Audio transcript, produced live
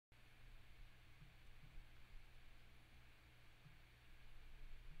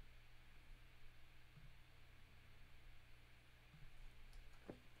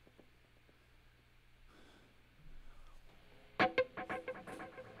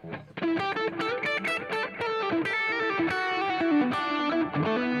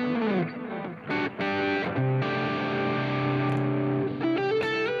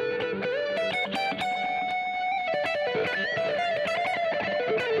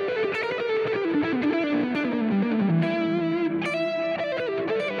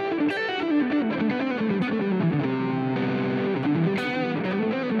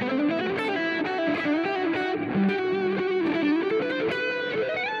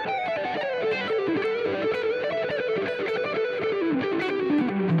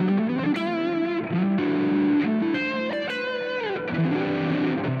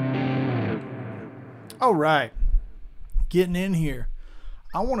All right, getting in here.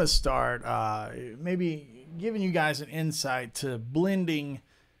 I want to start maybe giving you guys an insight to blending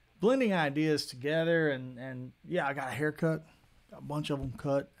ideas together. And yeah, I got a haircut. Got a bunch of them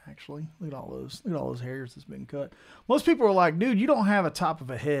cut, actually. Look at all those hairs that's been cut. Most people are like, dude, you don't have a top of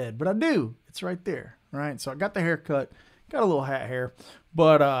a head. But I do. It's right there, right? So I got the haircut. Got a little hat hair.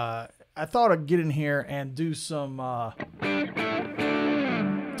 But I thought I'd get in here and do some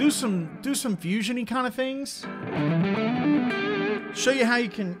fusion-y kind of things. Show you how you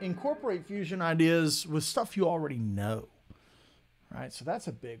can incorporate fusion ideas with stuff you already know. Right? So that's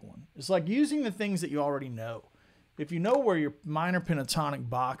a big one. It's like using the things that you already know. If you know where your minor pentatonic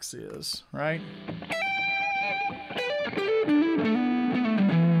box is, right? Turn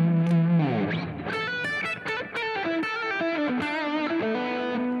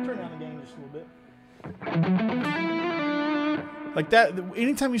down the gain just a little bit. Like that,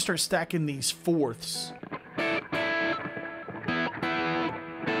 anytime you start stacking these fourths,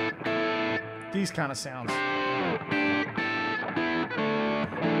 these kind of sounds,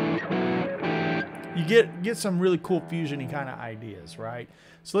 you get some really cool fusion-y kind of ideas, right?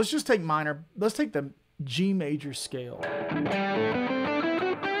 So let's just take let's take the G major scale.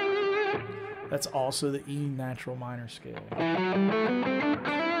 That's also the E natural minor scale.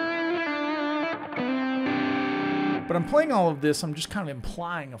 But I'm playing all of this, I'm just kind of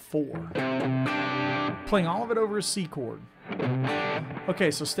implying a 4. Playing all of it over a C chord.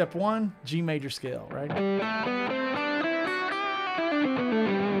 Okay, so step 1, G major scale, right?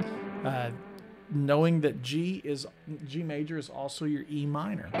 Knowing that G major is also your E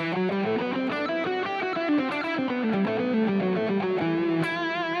minor.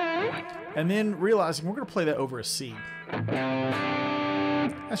 And then realizing we're going to play that over a C.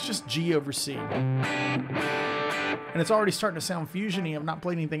 That's just G over C. And it's already starting to sound fusion-y. I've not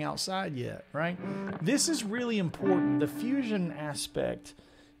played anything outside yet, right? This is really important. The fusion aspect,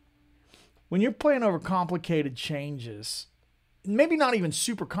 when you're playing over complicated changes, maybe not even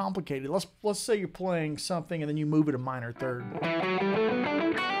super complicated. Let's say you're playing something and then you move it a minor third.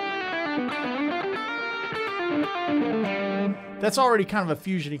 That's already kind of a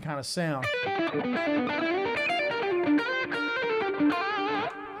fusion-y kind of sound.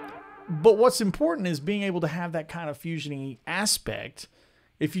 But what's important is being able to have that kind of fusion-y aspect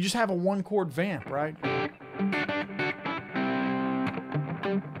if you just have a one chord vamp, right?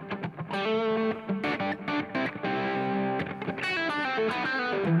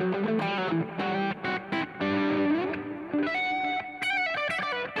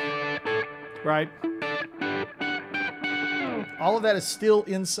 Right? All of that is still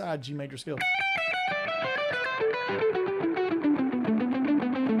inside G major scale.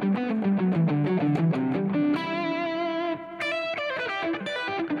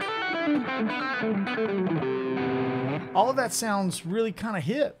 All of that sounds really kind of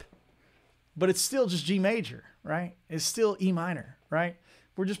hip, but it's still just G major, right? It's still E minor, right?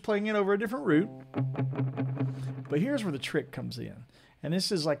 We're just playing it over a different root. But here's where the trick comes in. And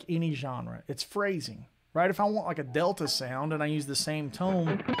this is like any genre. It's phrasing, right? If I want like a delta sound and I use the same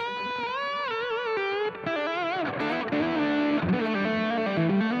tone,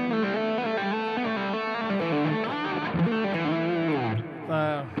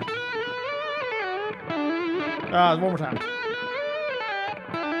 one more time.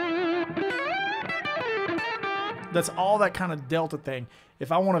 That's all that kind of delta thing.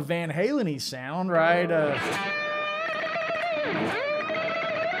 If I want a Van Halen-y sound, right?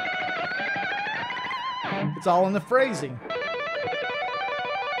 It's all in the phrasing.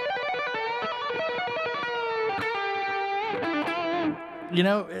 You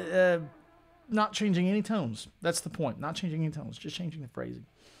know, not changing any tones. That's the point. Not changing any tones, just changing the phrasing.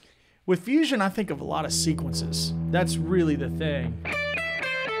 With fusion, I think of a lot of sequences. That's really the thing.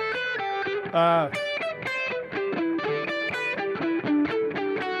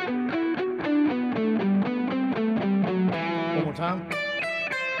 One more time.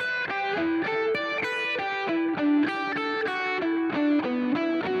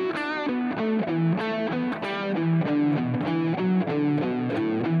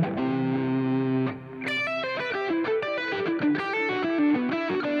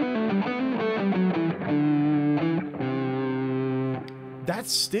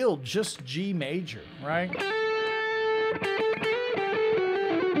 That's still just G major, right?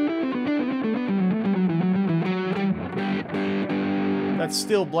 That's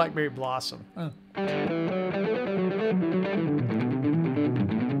still Blackberry Blossom.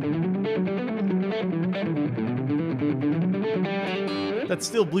 That's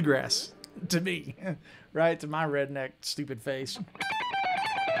still bluegrass to me, right? To my redneck stupid face.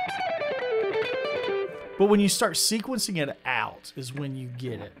 But when you start sequencing it out is when you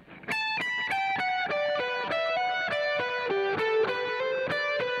get it.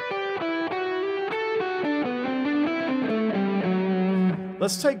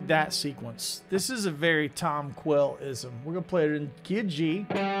 Let's take that sequence. This is a very Tom Quell-ism. We're going to play it in key of G.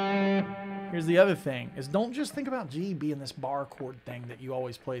 Here's the other thing, is don't just think about G being this bar chord thing that you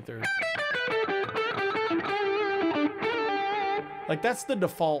always play through. Like, that's the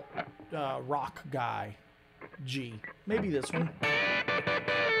default rock guy, G. Maybe this one.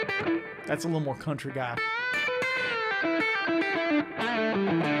 That's a little more country guy.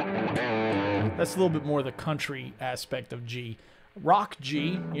 That's a little bit more the country aspect of G. Rock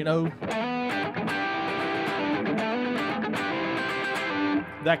G, you know,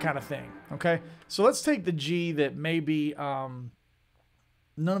 that kind of thing, okay? So let's take the G that maybe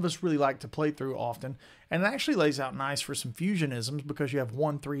none of us really like to play through often, and it actually lays out nice for some fusionisms because you have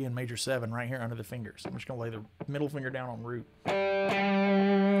 1, 3, and major 7 right here under the fingers. I'm just going to lay the middle finger down on root.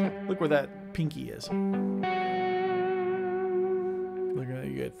 Look where that pinky is. Look at that,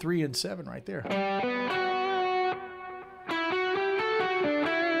 you got 3 and 7 right there.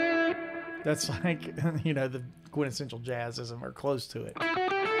 That's like, you know, the quintessential jazzism, or close to it.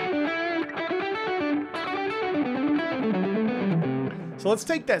 So let's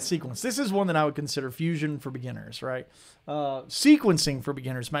take that sequence. This is one that I would consider fusion for beginners, right? Sequencing for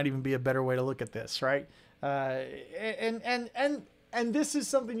beginners might even be a better way to look at this, right? And this is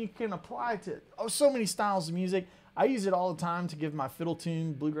something you can apply to so many styles of music. I use it all the time to give my fiddle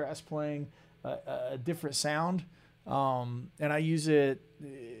tune, bluegrass playing, a different sound. And I use it...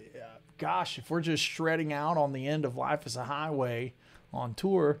 gosh, if we're just shredding out on the end of Life is a Highway on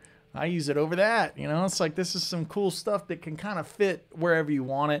tour, I use it over that. You know, it's like, this is some cool stuff that can kind of fit wherever you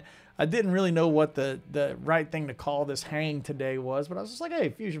want it. I didn't really know what the right thing to call this hang today was, but I was just like, hey,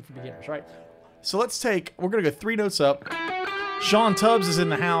 fusion for beginners, right? So we're going to go 3 notes up. Sean Tubbs is in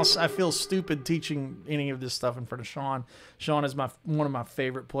the house. I feel stupid teaching any of this stuff in front of Sean. Sean is one of my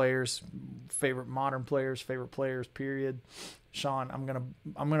favorite players, favorite modern players, favorite players, period. Sean, I'm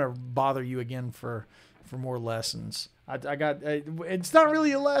gonna bother you again for more lessons. It's not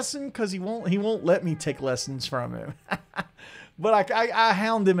really a lesson because he won't let me take lessons from him. But I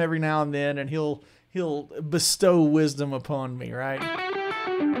hound him every now and then, and he'll bestow wisdom upon me, right?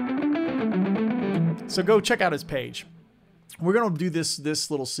 So go check out his page. We're gonna do this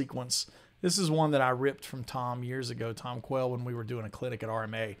little sequence. This is one that I ripped from Tom years ago, Tom Quell, when we were doing a clinic at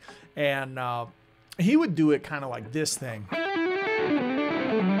RMA, and he would do it kind of like this thing.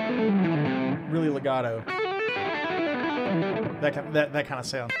 Really legato. That kind of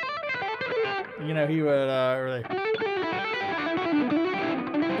sound. You know, he would really.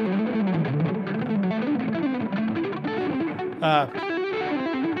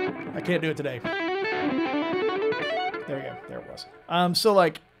 I can't do it today. There we go. There it was. So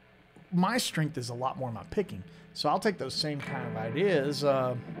like, my strength is a lot more in my picking. So I'll take those same kind of ideas.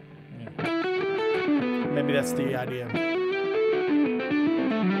 Maybe that's the idea.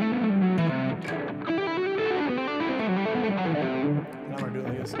 I'm gonna do it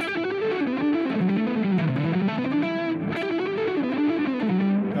like this.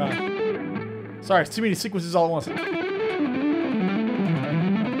 Sorry, it's too many sequences all at once.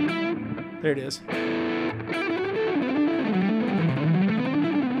 There it is.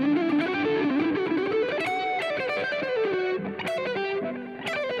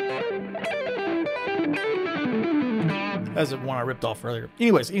 That's the one I ripped off earlier.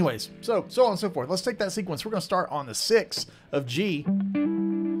 Anyways, so on and so forth. Let's take that sequence. We're going to start on the 6 of G,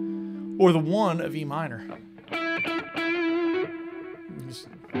 or the 1 of E minor.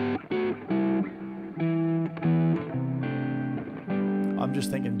 I'm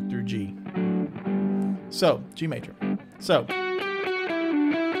just thinking through G. So, G major. So,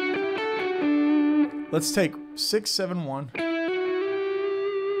 let's take 6, 7, 1,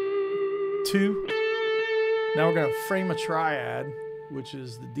 2. Now we're going to frame a triad, which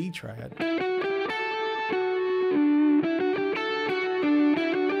is the D triad.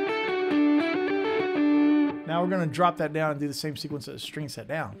 Now we're going to drop that down and do the same sequence as string set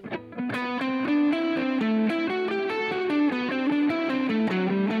down.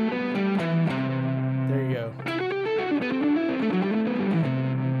 There you go.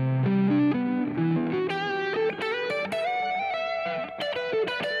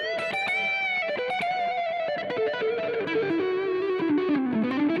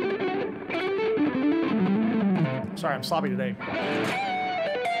 Sorry, I'm sloppy today.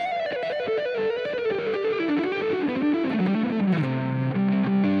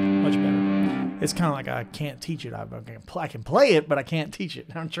 Much better. it's kind of like I can't teach it. I can play it, but I can't teach it.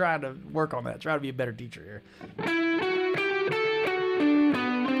 I'm trying to work on that. Try to be a better teacher here.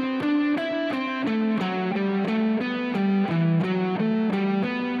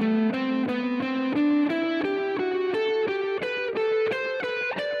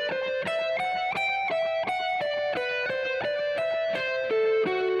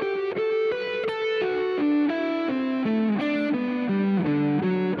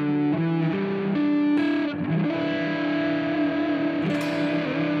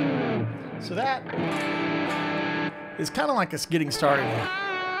 So that is kind of like us getting started.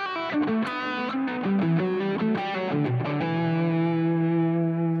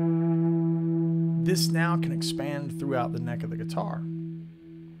 This now can expand throughout the neck of the guitar.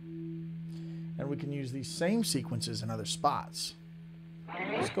 And we can use these same sequences in other spots.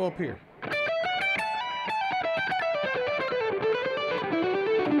 Let's go up here.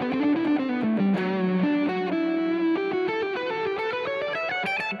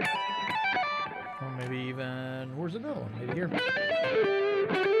 Where's another one? Maybe here.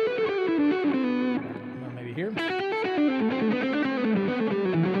 Maybe here.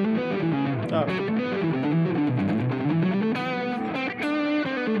 Oh.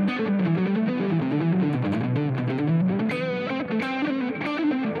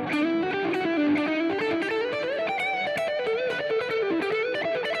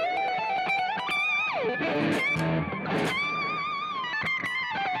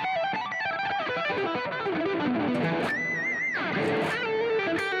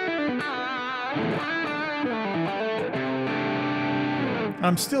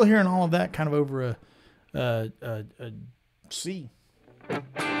 I'm still hearing all of that kind of over a C.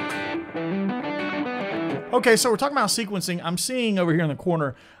 Okay, so we're talking about sequencing. I'm seeing over here in the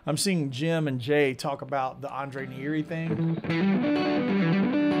corner, I'm seeing Jim and Jay talk about the Andre Neary thing.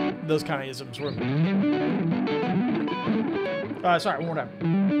 Those kind of isms. Sorry, one more time.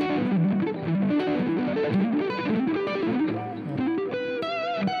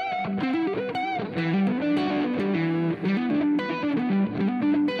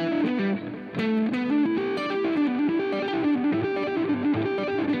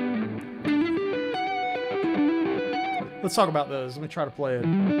 Let's talk about those. Let me try to play it.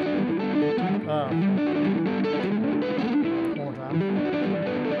 One more time.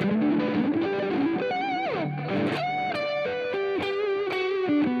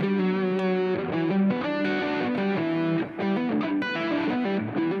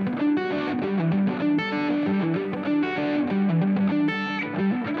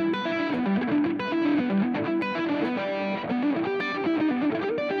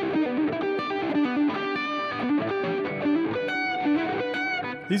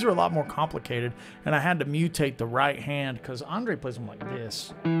 These are a lot more complicated, and I had to mutate the right hand because Andre plays them like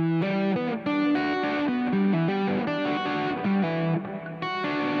this.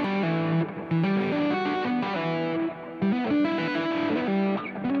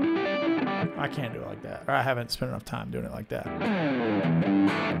 I can't do it like that, or I haven't spent enough time doing it like that.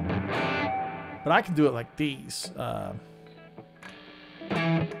 But I can do it like these.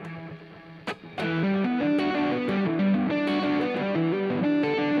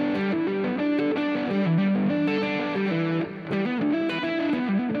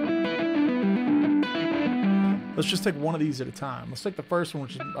 Let's just take one of these at a time. Let's take the first one,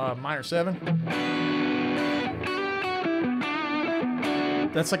 which is minor 7.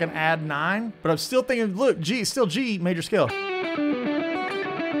 That's like an add 9, but I'm still thinking, look, G, still G, major scale. Here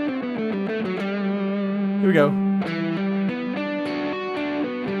we go.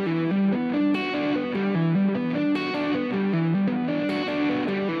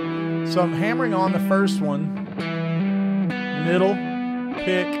 So I'm hammering on the first one, middle,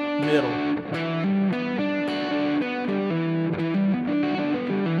 pick, middle.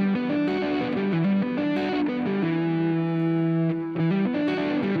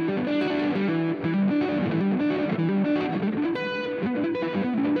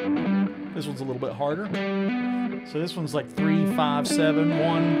 This one's a little bit harder. So this one's like 3, 5, 7,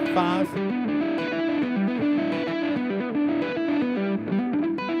 1, 5. And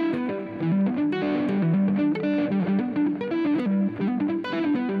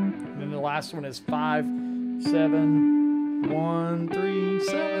then the last one is 5, 7, 1, 3,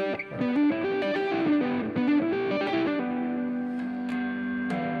 7.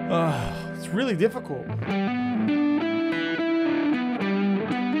 It's really difficult.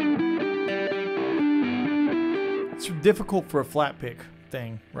 It's difficult for a flat pick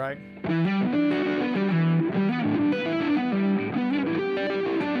thing, right?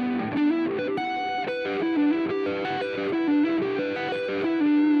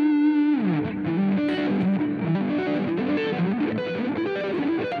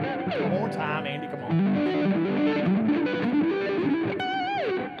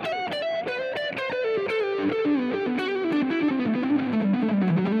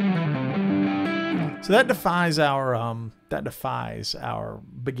 So that defies our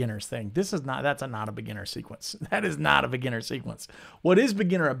beginner's thing. That's not a beginner sequence. That is not a beginner sequence. What is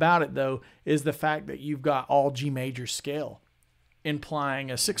beginner about it though is the fact that you've got all G major scale implying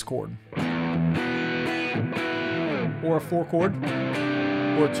a 6 chord or a 4 chord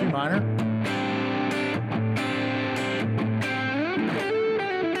or a 2 minor.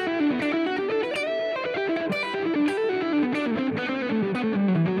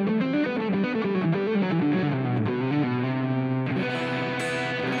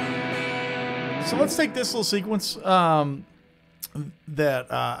 So let's take this little sequence that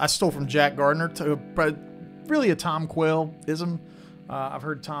I stole from Jack Gardner, to really a Tom Quayle-ism. I've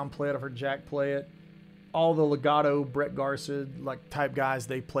heard Tom play it. I've heard Jack play it. All the legato Brett Garside like type guys,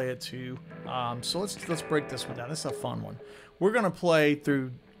 they play it too. So let's break this one down. This is a fun one. We're gonna play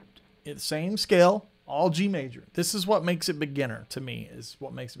through the same scale, all G major. This is what makes it beginner to me. Is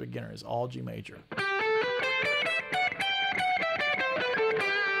what makes it beginner is all G major.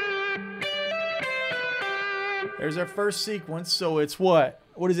 There's our first sequence. So it's what?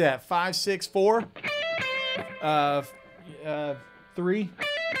 What is that? 5, 6, 4, 3,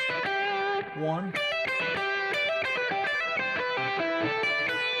 1.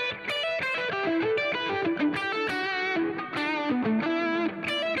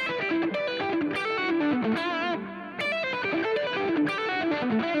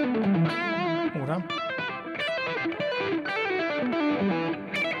 One more time.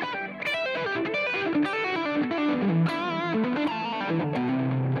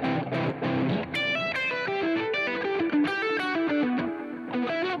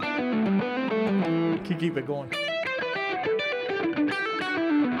 Keep it going.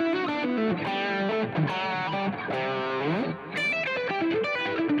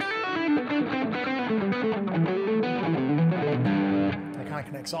 That kind of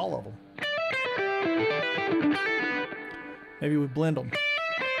connects all of them. Maybe we blend them.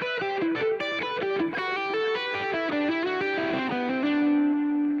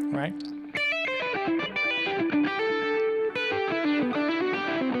 Right?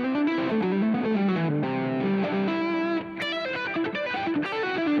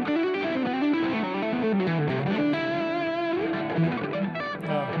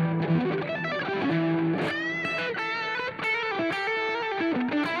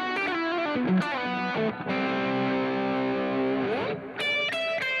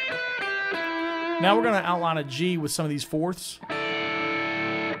 Now we're going to outline a G with some of these fourths.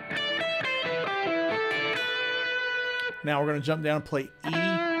 Now we're going to jump down and play E,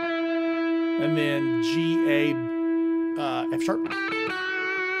 and then G, A, F sharp.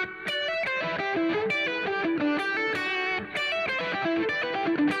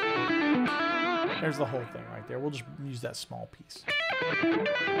 There's the whole thing right there. We'll just use that small piece.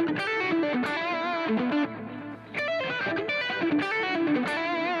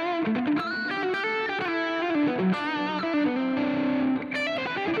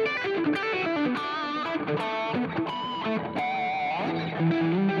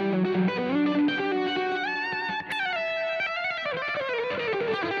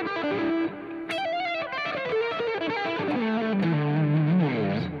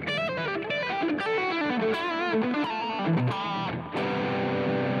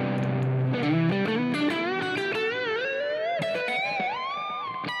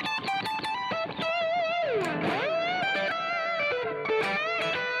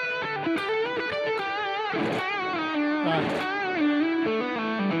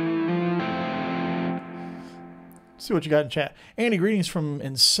 See what you got in chat. Andy, greetings from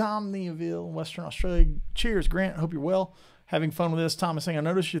Insomniaville, Western Australia. Cheers, Grant. Hope you're well. Having fun with this. Thomas saying, I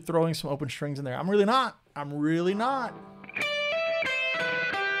noticed you're throwing some open strings in there. I'm really not. I'm really not.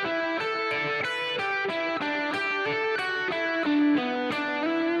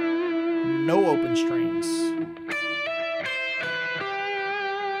 No open strings.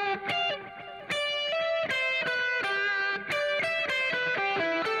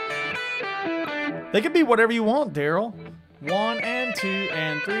 They could be whatever you want, Daryl. 1 and 2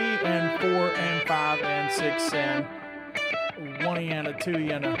 and 3 and 4 and 5 and 6 and 1 and a 2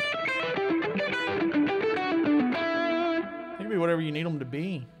 and a. They could be whatever you need them to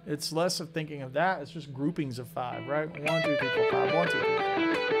be. It's less of thinking of that. It's just groupings of 5, right? 1, 2, 3, 4, 5. 1, 2, 3, 4.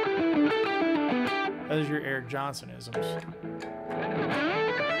 That is your Eric Johnson-isms.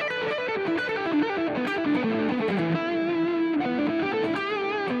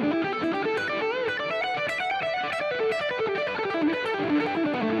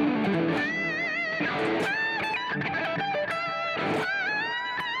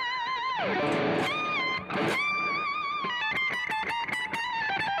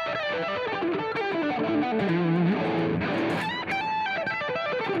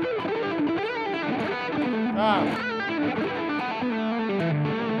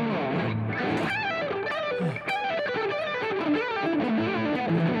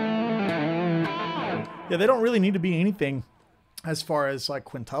 Yeah, they don't really need to be anything as far as like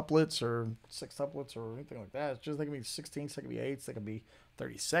quintuplets or sextuplets or anything like that. It's just they can be 16ths, they can be eighths, they can be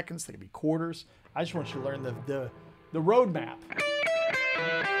 32nds, they can be quarters. I just want you to learn the roadmap.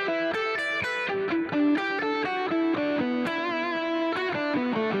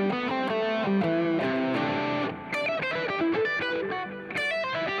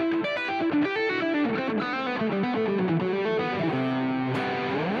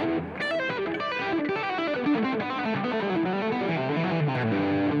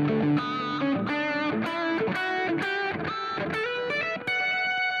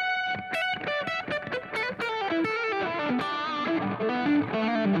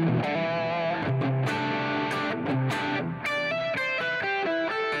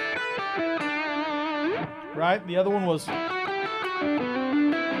 Right? The other one was.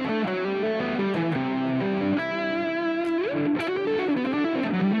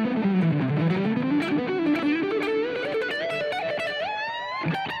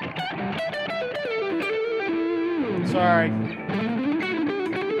 Sorry.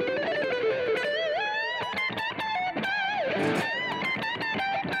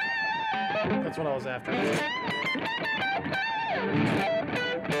 That's what I was after.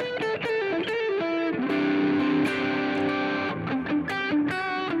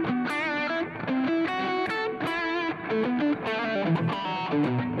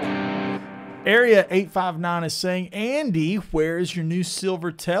 Area 859 is saying, Andy, where is your new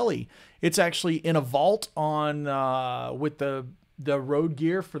silver telly? It's actually in a vault on with the road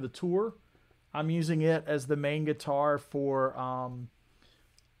gear for the tour. I'm using it as the main guitar for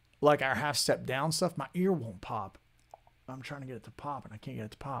like our half step down stuff. My ear won't pop. I'm trying to get it to pop and I can't get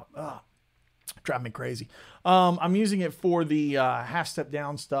it to pop. Ugh, drive me crazy. I'm using it for the half step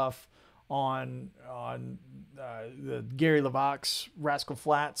down stuff on the Gary LeVox Rascal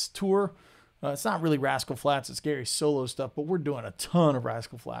Flatts tour. It's not really Rascal Flatts, it's Gary's solo stuff, but we're doing a ton of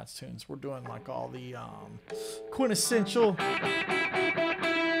Rascal Flatts tunes. We're doing like all the quintessential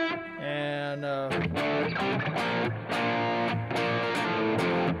and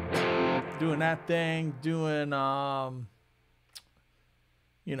doing that thing, doing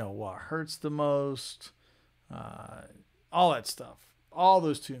you know, what hurts the most, all that stuff, all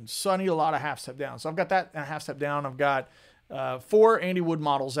those tunes. So I need a lot of half step down. So I've got that and a half step down. I've got 4 Andy Wood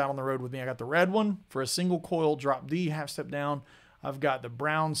models out on the road with me. I got the red one for a single coil drop D half step down. I've got the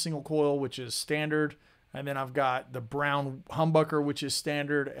brown single coil, which is standard. And then I've got the brown humbucker, which is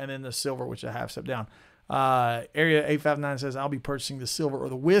standard. And then the silver, which is a half step down. Area 859 says, I'll be purchasing the silver or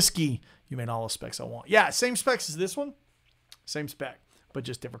the whiskey. You made all the specs I want. Yeah, same specs as this one. Same spec, but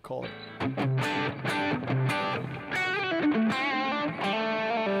just different color.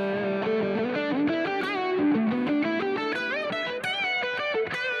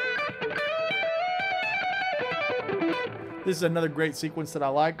 This is another great sequence that I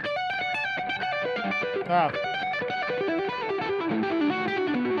like.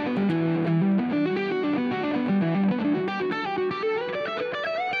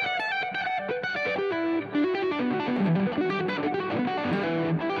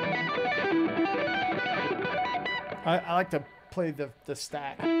 I like to play the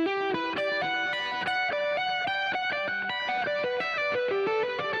stack.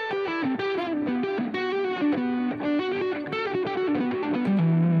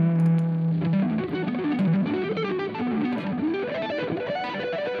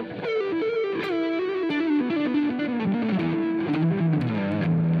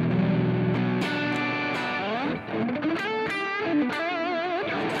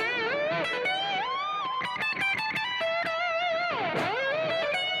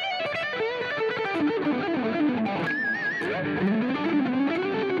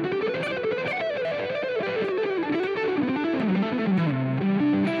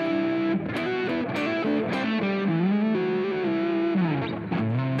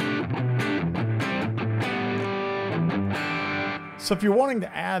 So if you're wanting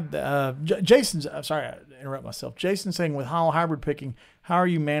to add, Jason's, I'm sorry, I interrupt myself. Jason's saying with hollow hybrid picking, how are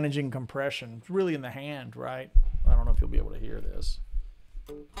you managing compression? It's really in the hand, right? I don't know if you'll be able to hear this.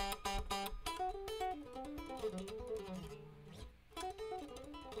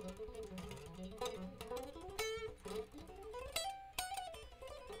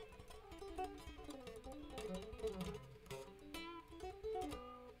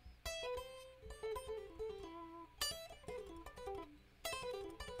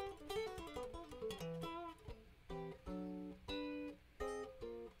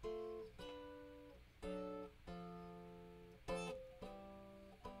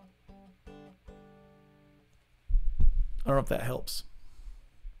 I don't know if that helps.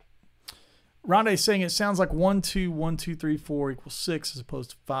 Rondé's saying it sounds like 1, 2, 1, 2, 3, 4 equals 6 as opposed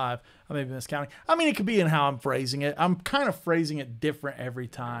to 5. I may be miscounting. I mean, it could be in how I'm phrasing it. I'm kind of phrasing it different every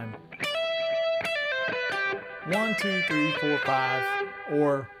time. 1, 2, 3, 4, 5.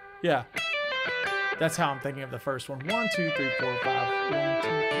 Or, yeah. That's how I'm thinking of the first one. 1, 2, 3, 4, 5. 1, 2,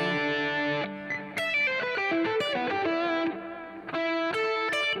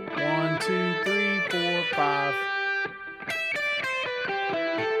 3. 1, 2, 3, 4, 5.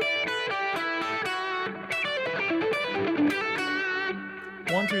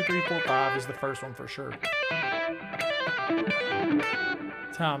 1, 2, 3, 4, 5 is the first one for sure.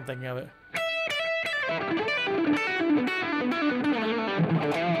 That's how I'm thinking of it.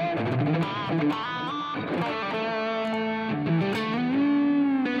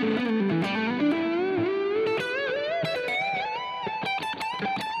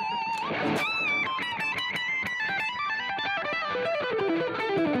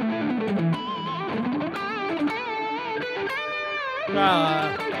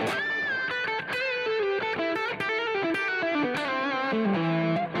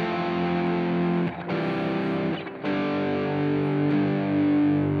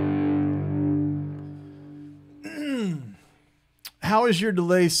 How is your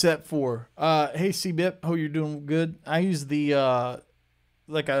delay set for? Hey, CBIP, hope you're doing good. I use the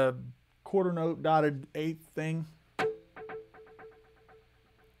like a quarter note dotted eighth thing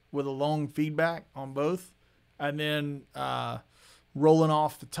with a long feedback on both, and then rolling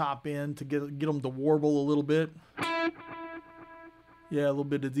off the top end to get them to warble a little bit. Yeah, a little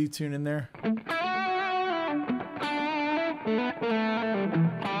bit of detune in there.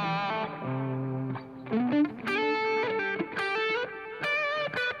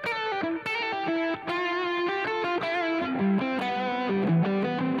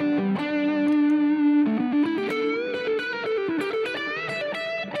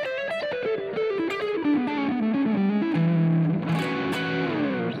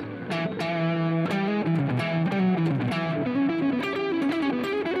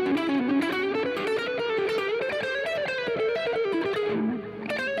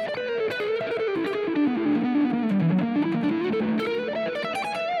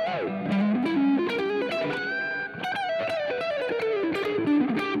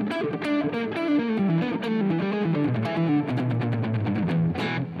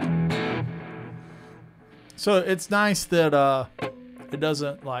 So it's nice that it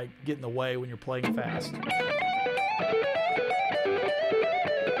doesn't like get in the way when you're playing fast.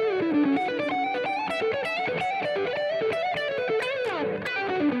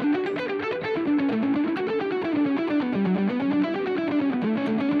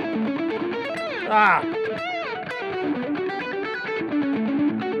 Ah!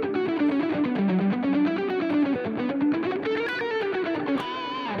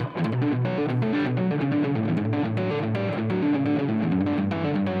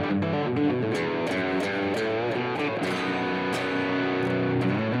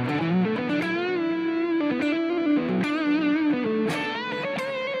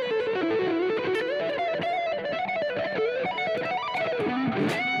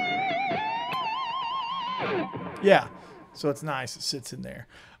 Yeah, so it's nice. It sits in there.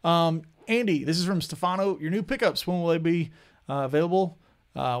 Andy, this is from Stefano. Your new pickups, when will they be available?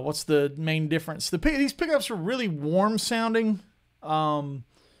 What's the main difference? These pickups are really warm sounding, and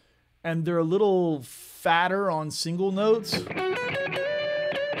they're a little fatter on single notes.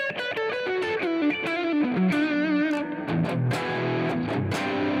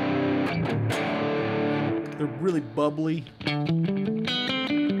 They're really bubbly.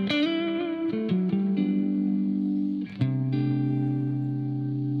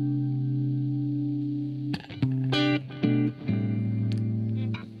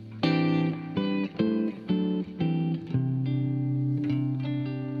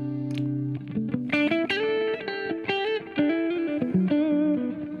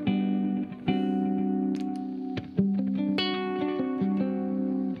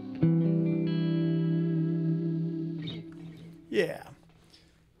 Yeah,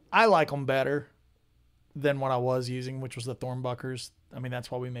 I like them better than what I was using, which was the Thornbuckers. I mean,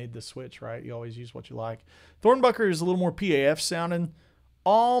 that's why we made the switch, right? You always use what you like. Thornbucker is a little more PAF sounding,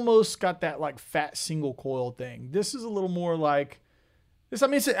 almost got that like fat single coil thing. This is a little more like this. I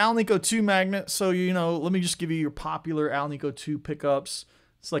mean, it's an Alnico 2 magnet, so you know. Let me just give you your popular Alnico 2 pickups.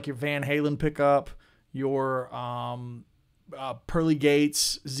 It's like your Van Halen pickup, your Pearly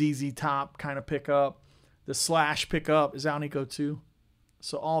Gates ZZ Top kind of pickup. The Slash pickup is Alnico 2.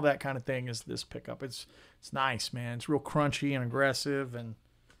 So all that kind of thing is this pickup. It's nice, man. It's real crunchy and aggressive and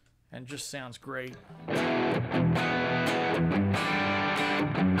just sounds great.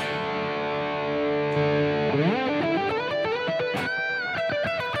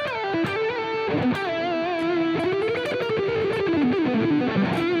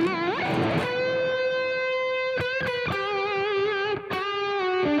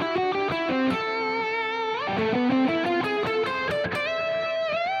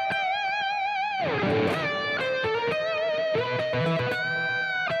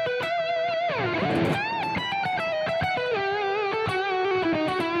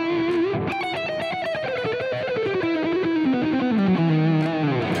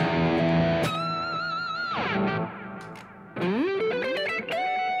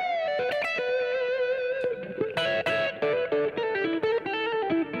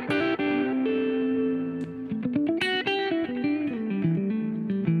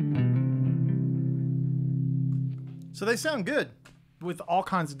 So they sound good with all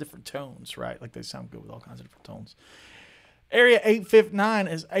kinds of different tones, right? Like they sound good with all kinds of different tones. Area 859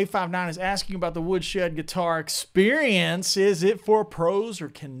 is asking about the Woodshed Guitar Experience. Is it for pros or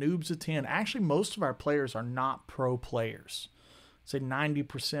can noobs attend? Actually, most of our players are not pro players. Say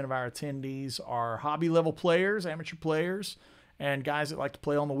 90% of our attendees are hobby level players, amateur players, and guys that like to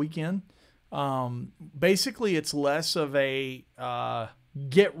play on the weekend. Basically, it's less of a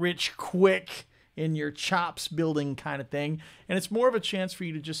get rich quick in your chops building kind of thing, and it's more of a chance for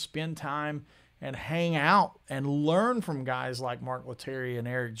you to just spend time and hang out and learn from guys like Mark Lettieri and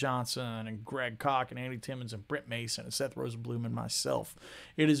Eric Johnson and Greg Koch and Andy Timmons and Brent Mason and Seth Rosenblum and myself.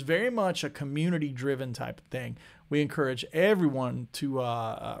 It is very much a community-driven type of thing. We encourage everyone to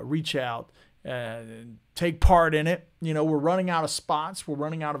reach out and take part in it. You know, we're running out of spots. We're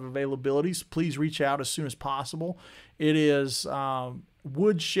running out of availabilities. Please reach out as soon as possible. It is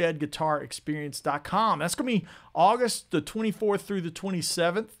woodshedguitarexperience.com. That's going to be August the 24th through the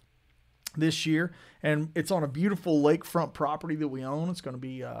 27th. This year, and it's on a beautiful lakefront property that we own. It's going to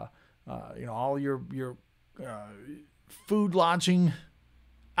be, you know, all your food, lodging,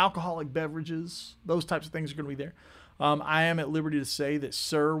 alcoholic beverages, those types of things are going to be there. I am at liberty to say that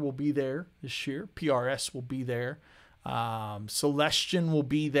Sir will be there this year. PRS will be there. Celestian will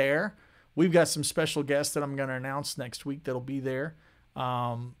be there. We've got some special guests that I'm going to announce next week that'll be there.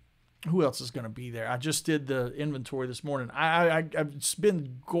 Who else is going to be there? I just did the inventory this morning. I've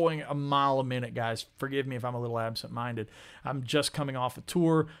been going a mile a minute, guys. Forgive me if I'm a little absent-minded. I'm just coming off a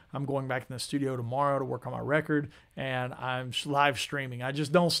tour. I'm going back in the studio tomorrow to work on my record, and I'm live streaming. I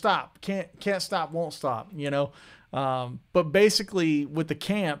just don't stop. Can't stop, won't stop, you know. But basically, with the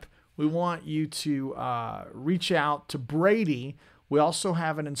camp, we want you to reach out to Brady. We also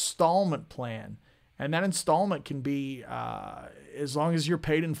have an installment plan. And that installment can be, as long as you're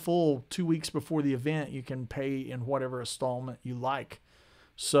paid in full 2 weeks before the event, you can pay in whatever installment you like.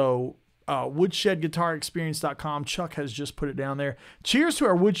 So woodshedguitarexperience.com. Chuck has just put it down there. Cheers to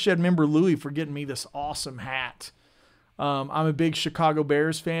our Woodshed member Louie for getting me this awesome hat. I'm a big Chicago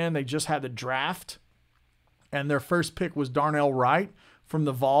Bears fan. They just had the draft, and their first pick was Darnell Wright from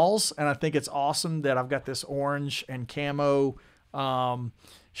the Vols. And I think it's awesome that I've got this orange and camo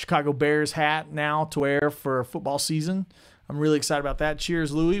Chicago Bears hat now to wear for football season. I'm really excited about that.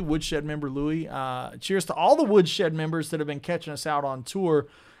 Cheers, Louie, Woodshed member Louie. Cheers to all the Woodshed members that have been catching us out on tour.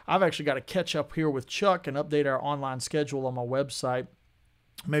 I've actually got to catch up here with Chuck and update our online schedule on my website.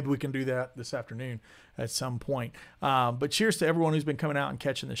 Maybe we can do that this afternoon at some point. But cheers to everyone who's been coming out and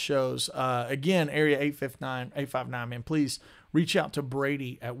catching the shows. Again, area 859, man, please reach out to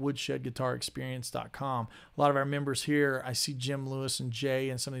Brady at woodshedguitarexperience.com. A lot of our members here, I see Jim Lewis and Jay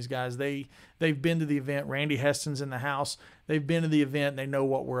and some of these guys, they've been to the event. Randy Heston's in the house. They've been to the event. They know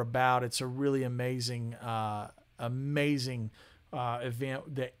what we're about. It's a really amazing event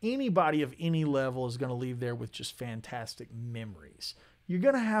that anybody of any level is going to leave there with just fantastic memories. You're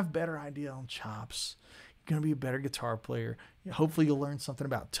going to have better idea on chops. You're going to be a better guitar player. Hopefully you'll learn something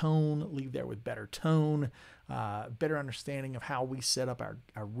about tone, leave there with better tone, better understanding of how we set up our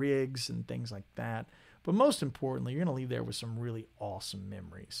rigs and things like that. But most importantly, you're going to leave there with some really awesome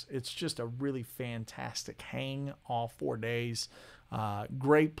memories. It's just a really fantastic hang all 4 days.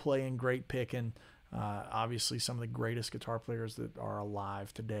 Great playing, great picking. Obviously, some of the greatest guitar players that are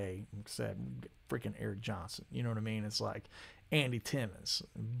alive today. Like I said, freaking Eric Johnson. You know what I mean? It's like Andy Timmons,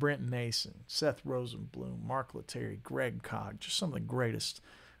 Brent Mason, Seth Rosenblum, Mark Lettieri, Greg Koch, just some of the greatest,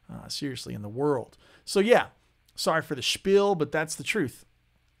 seriously, in the world. So, yeah, sorry for the spiel, but that's the truth.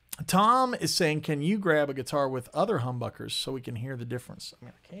 Tom is saying, can you grab a guitar with other humbuckers so we can hear the difference? I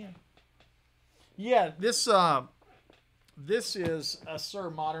mean, I can. Yeah, this is a Sir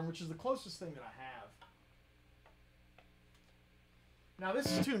Modern, which is the closest thing that I have. Now,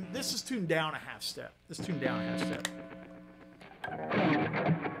 this is tuned down a half step. This is tuned down a half step.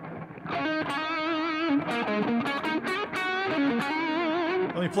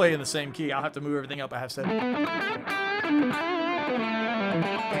 Let me play in the same key. I'll have to move everything up a half step.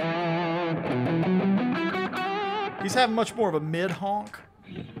 He's having much more of a mid honk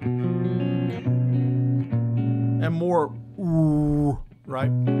and more ooh, right?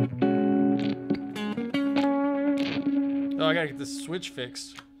 Oh, I gotta get this switch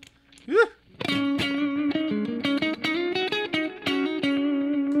fixed. Whew.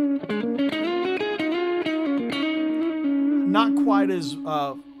 Not quite as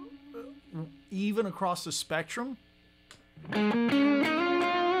even across the spectrum.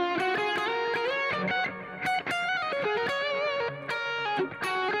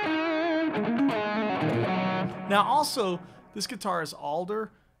 Now also, this guitar is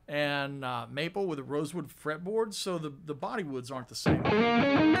alder, and maple with a rosewood fretboard, so the body woods aren't the same.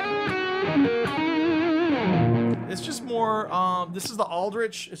 It's just more, this is the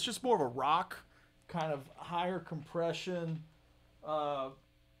Aldrich. It's just more of a rock, kind of higher compression. I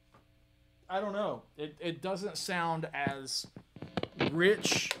don't know. It doesn't sound as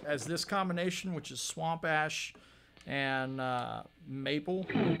rich as this combination, which is swamp ash and maple.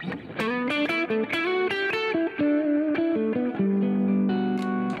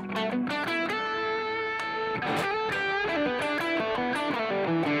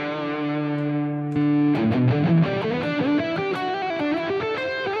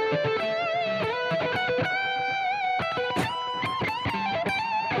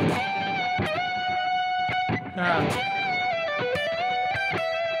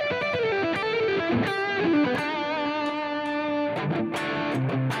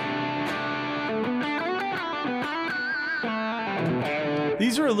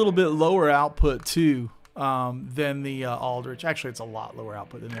 These are a little bit lower output too than the Aldrich. Actually, it's a lot lower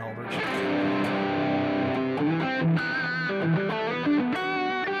output than the Aldrich.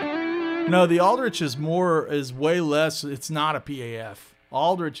 No, the Aldrich is way less. It's not a PAF.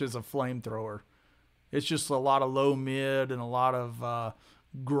 Aldrich is a flamethrower. It's just a lot of low mid and a lot of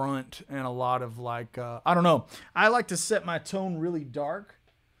grunt and a lot of like, I don't know. I like to set my tone really dark.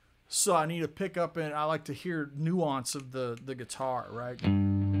 So I need to pick up, and I like to hear nuance of the guitar, right? I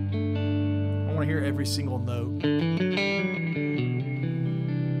want to hear every single note.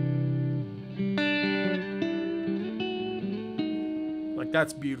 Like,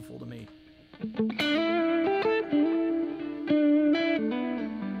 that's beautiful to me.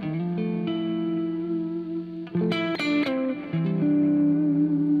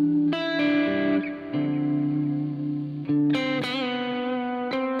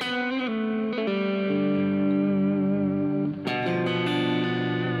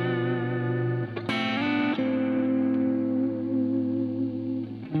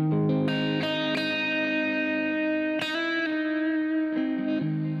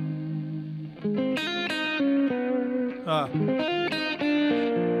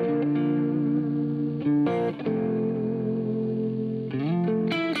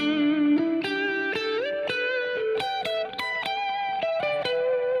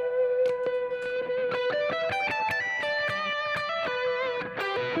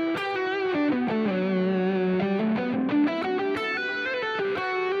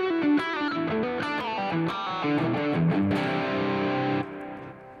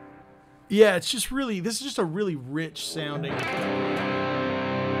 Yeah, it's just really, this is just a really rich sounding,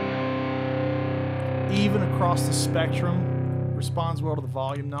 even across the spectrum, responds well to the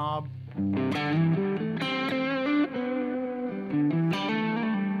volume knob.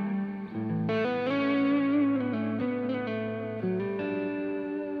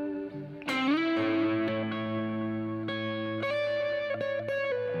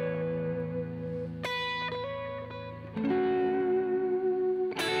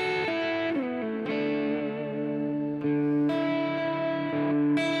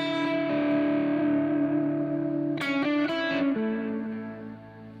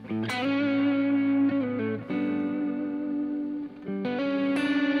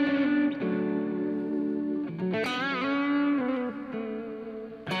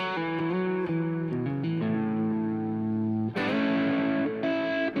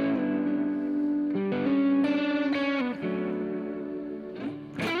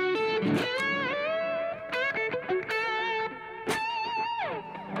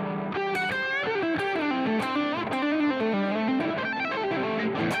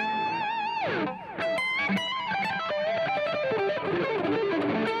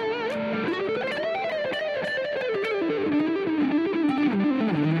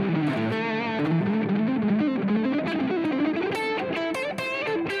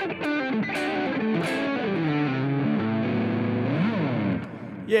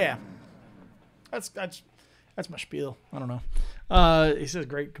 Yeah, that's my spiel. I don't know. He says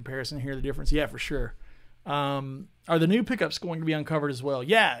great comparison here. The difference, yeah, for sure. Are the new pickups going to be uncovered as well?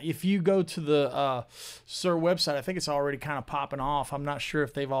 Yeah, if you go to the Sir website, I think it's already kind of popping off. I'm not sure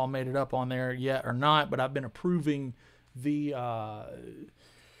if they've all made it up on there yet or not, but I've been approving the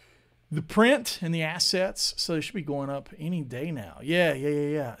print and the assets, so they should be going up any day now.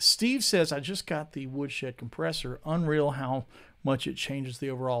 Yeah. Steve says, I just got the Woodshed compressor. Unreal how much it changes the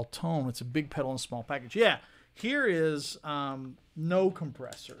overall tone. It's a big pedal in a small package. Yeah, here is no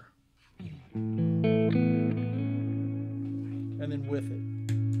compressor. And then with it.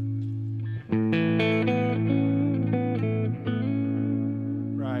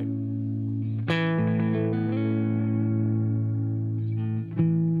 Right.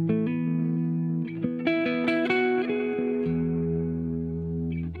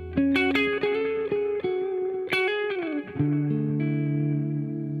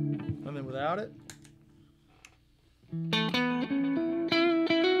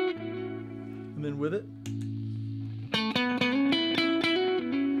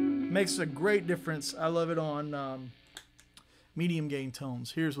 Makes a great difference. I love it on medium gain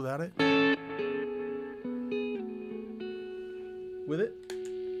tones. Here's without it. With it.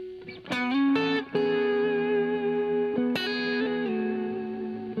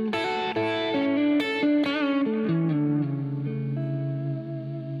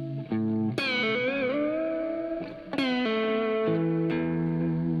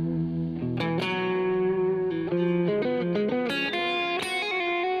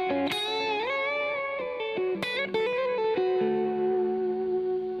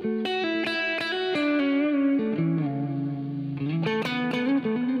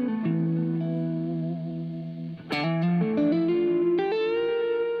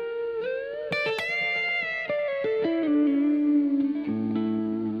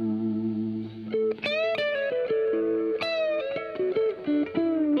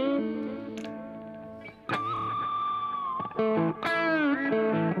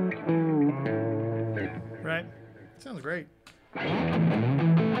 Right? Sounds great.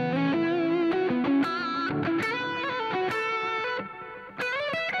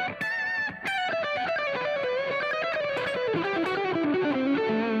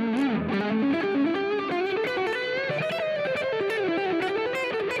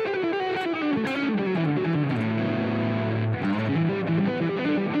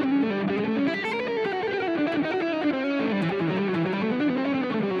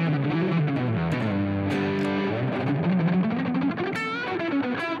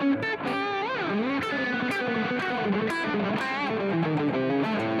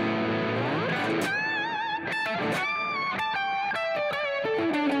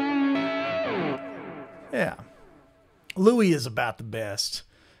 Yeah. Louis is about the best.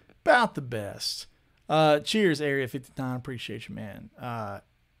 About the best. Cheers, Area 59. Appreciate you, man.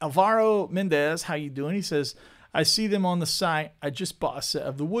 Alvaro Mendez, how you doing? He says, I see them on the site. I just bought a set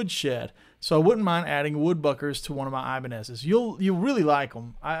of the Woodshed, so I wouldn't mind adding woodbuckers to one of my Ibanez's. You'll really like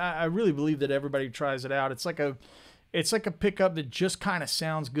them. I really believe that everybody tries it out. It's like a pickup that just kind of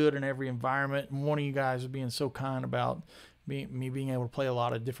sounds good in every environment. And one of you guys are being so kind about me being able to play a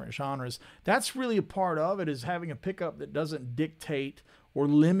lot of different genres. That's really a part of it, is having a pickup that doesn't dictate or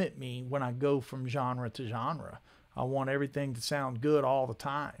limit me when I go from genre to genre. I want everything to sound good all the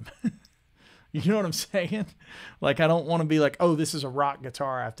time. You know what I'm saying? Like, I don't want to be like, oh, this is a rock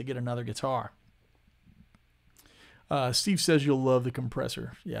guitar, I have to get another guitar. Steve says you'll love the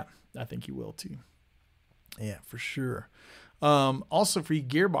compressor. Yeah, I think you will too. Yeah, for sure. Also, for you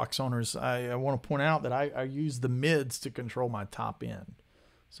gearbox owners, I want to point out that I use the mids to control my top end.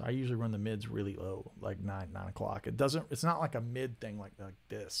 So I usually run the mids really low, like 9 o'clock. It's not like a mid thing like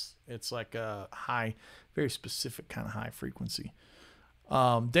this. It's like a high, very specific kind of high frequency.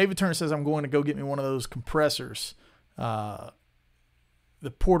 David Turner says, I'm going to go get me one of those compressors. The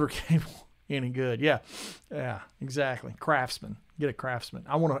Porter cable, any good. Yeah, exactly. Craftsman. Get a Craftsman.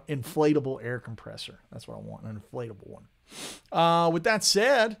 I want an inflatable air compressor. That's what I want, an inflatable one. With that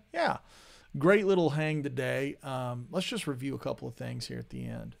said, yeah, great little hang today. Let's just review a couple of things here at the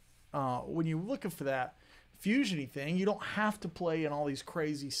end. When you're looking for that fusiony thing, you don't have to play in all these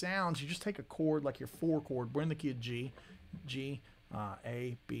crazy sounds. You just take a chord like your 4 chord. We're in the key of G,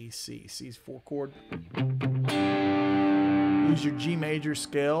 A, B, C. C's 4 chord. Use your G major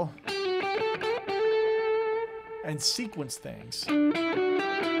scale and sequence things.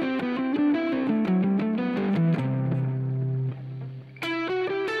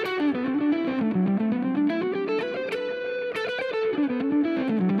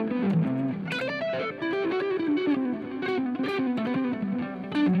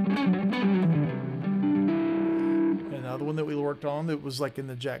 Another one that we worked on that was like in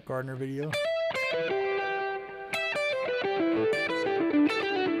the Jack Gardner video.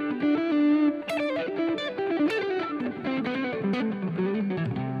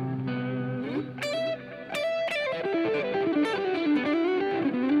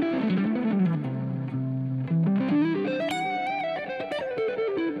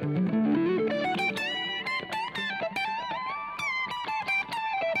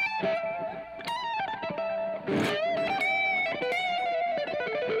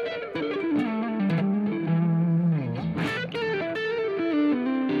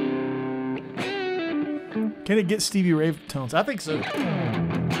 Can it get Stevie Ray tones? I think so.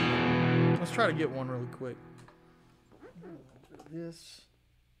 Let's try to get one really quick. This.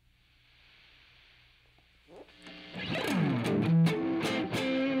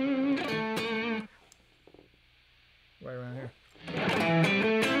 Right around here.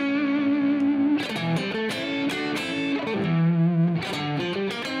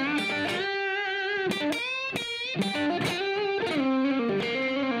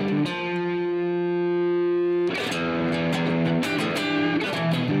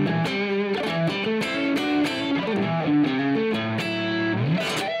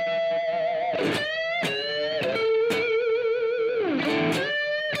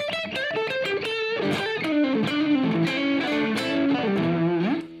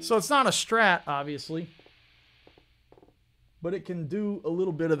 So it's not a Strat, obviously, but it can do a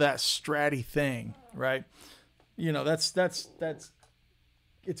little bit of that Stratty thing, right? You know, that's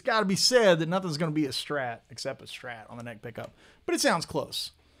it's got to be said that nothing's going to be a Strat except a Strat on the neck pickup, but it sounds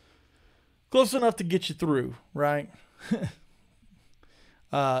close. Close enough to get you through, right?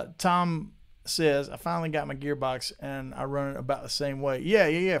 Tom says, I finally got my gearbox and I run it about the same way.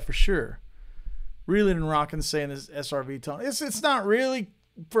 Yeah, for sure. Reeling and rocking, saying this SRV tone. It's not really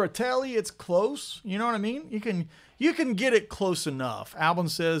for a telly. It's close. You know what I mean? You can get it close enough. Albin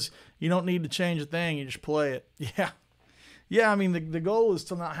says you don't need to change a thing. You just play it. Yeah. I mean the goal is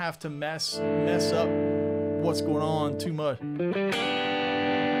to not have to mess up what's going on too much.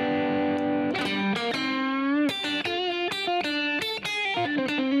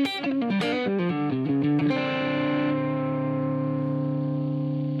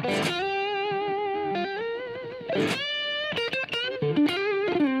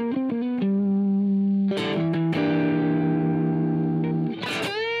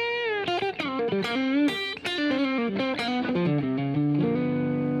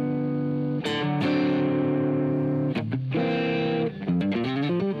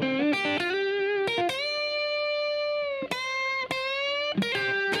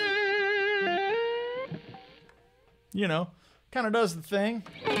 You know, kind of does the thing.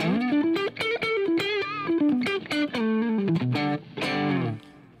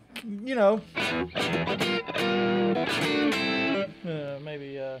 You know,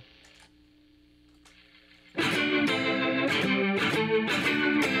 maybe yeah,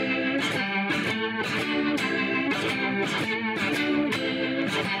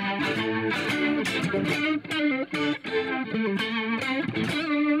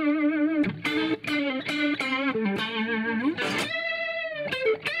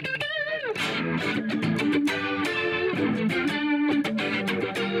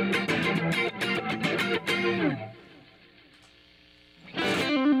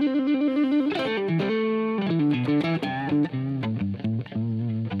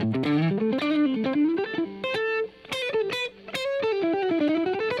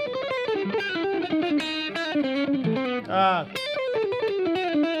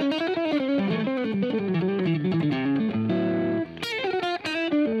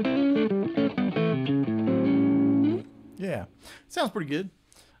 sounds pretty good.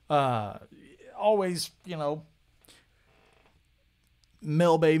 Always, you know,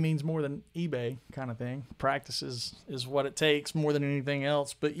 Melbay means more than eBay kind of thing. Practice is what it takes more than anything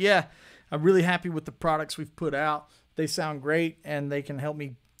else. But yeah, I'm really happy with the products we've put out. They sound great, and they can help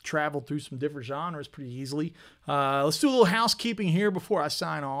me travel through some different genres pretty easily. Let's do a little housekeeping here before I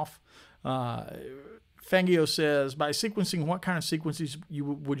sign off. Fangio says, by sequencing, what kind of sequences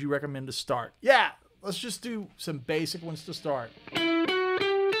would you recommend to start? Yeah, let's just do some basic ones to start.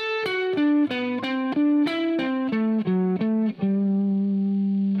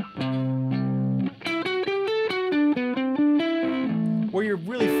 Where you're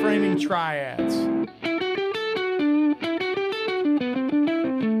really framing triads.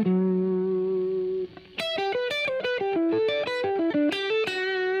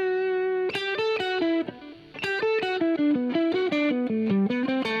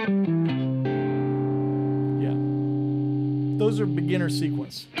 Those are beginner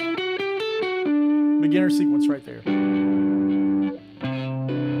sequence. Beginner sequence right there.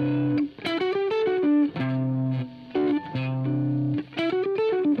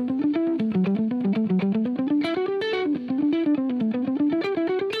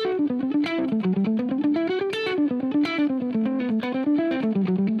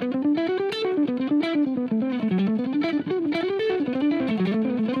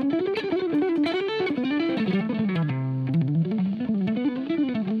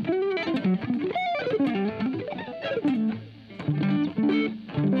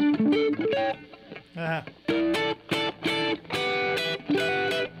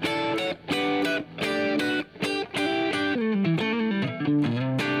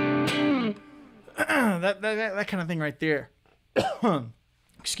 That kind of thing right there.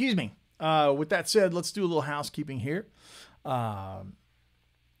 Excuse me. With that said, let's do a little housekeeping here.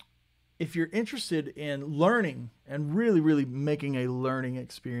 If you're interested in learning and really making a learning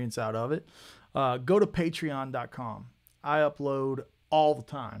experience out of it, go to patreon.com. I upload all the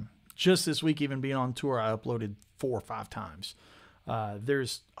time. Just this week, even being on tour, I uploaded 4 or 5 times.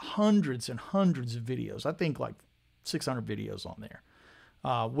 There's hundreds and hundreds of videos. I think like 600 videos on there.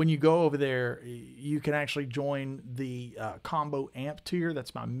 When you go over there, you can actually join the combo amp tier.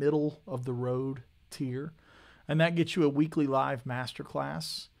 That's my middle of the road tier. And that gets you a weekly live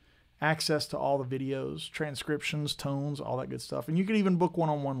masterclass, access to all the videos, transcriptions, tones, all that good stuff. And you can even book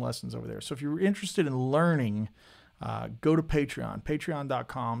one-on-one lessons over there. So if you're interested in learning, go to Patreon,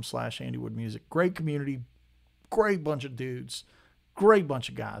 patreon.com/AndyWoodMusic. Great community, great bunch of dudes, great bunch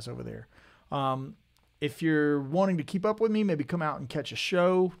of guys over there. If you're wanting to keep up with me, maybe come out and catch a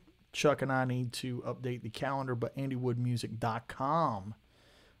show. Chuck and I need to update the calendar, but AndyWoodMusic.com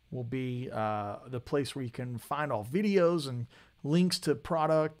will be the place where you can find all videos and links to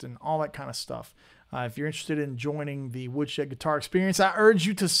product and all that kind of stuff. If you're interested in joining the Woodshed Guitar Experience, I urge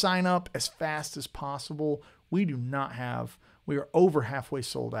you to sign up as fast as possible. We are over halfway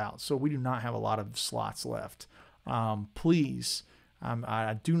sold out, so we do not have a lot of slots left. Please,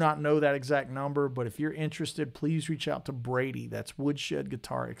 I do not know that exact number, but if you're interested, please reach out to Brady. That's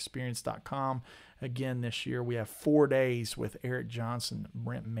woodshedguitarexperience.com. Again, this year we have 4 days with Eric Johnson,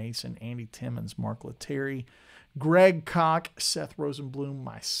 Brent Mason, Andy Timmons, Mark Lettieri, Greg Koch, Seth Rosenblum,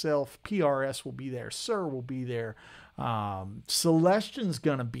 myself. PRS will be there. Sir will be there. Celestian's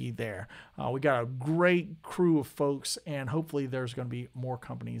going to be there. We got a great crew of folks, and hopefully there's going to be more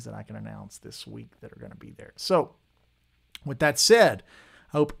companies that I can announce this week that are going to be there. So with that said,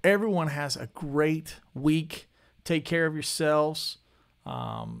 I hope everyone has a great week. Take care of yourselves.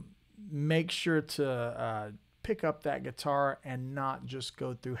 Make sure to pick up that guitar and not just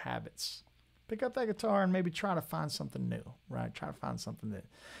go through habits. Pick up that guitar and maybe try to find something new, right? Try to find something that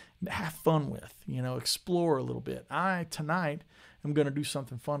have fun with, explore a little bit. Tonight, I'm going to do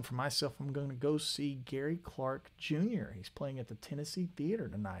something fun for myself. I'm going to go see Gary Clark Jr. He's playing at the Tennessee Theater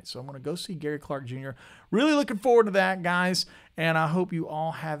tonight. So I'm going to go see Gary Clark Jr. Really looking forward to that, guys. And I hope you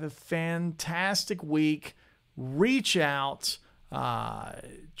all have a fantastic week. Reach out.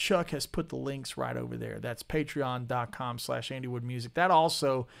 Chuck has put the links right over there. That's patreon.com/AndyWoodMusic. That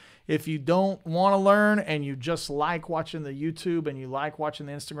also, if you don't want to learn and you just like watching the YouTube and you like watching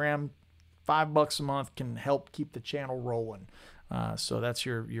the Instagram, $5 a month can help keep the channel rolling. So that's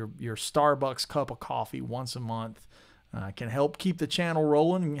your Starbucks cup of coffee once a month. Can help keep the channel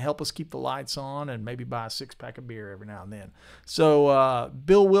rolling and help us keep the lights on and maybe buy a 6-pack of beer every now and then. So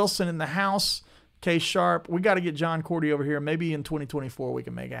Bill Wilson in the house. K Sharp, we got to get John Cordy over here. Maybe in 2024 we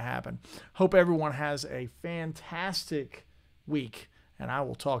can make it happen. Hope everyone has a fantastic week, and I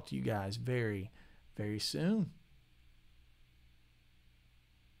will talk to you guys very, very soon.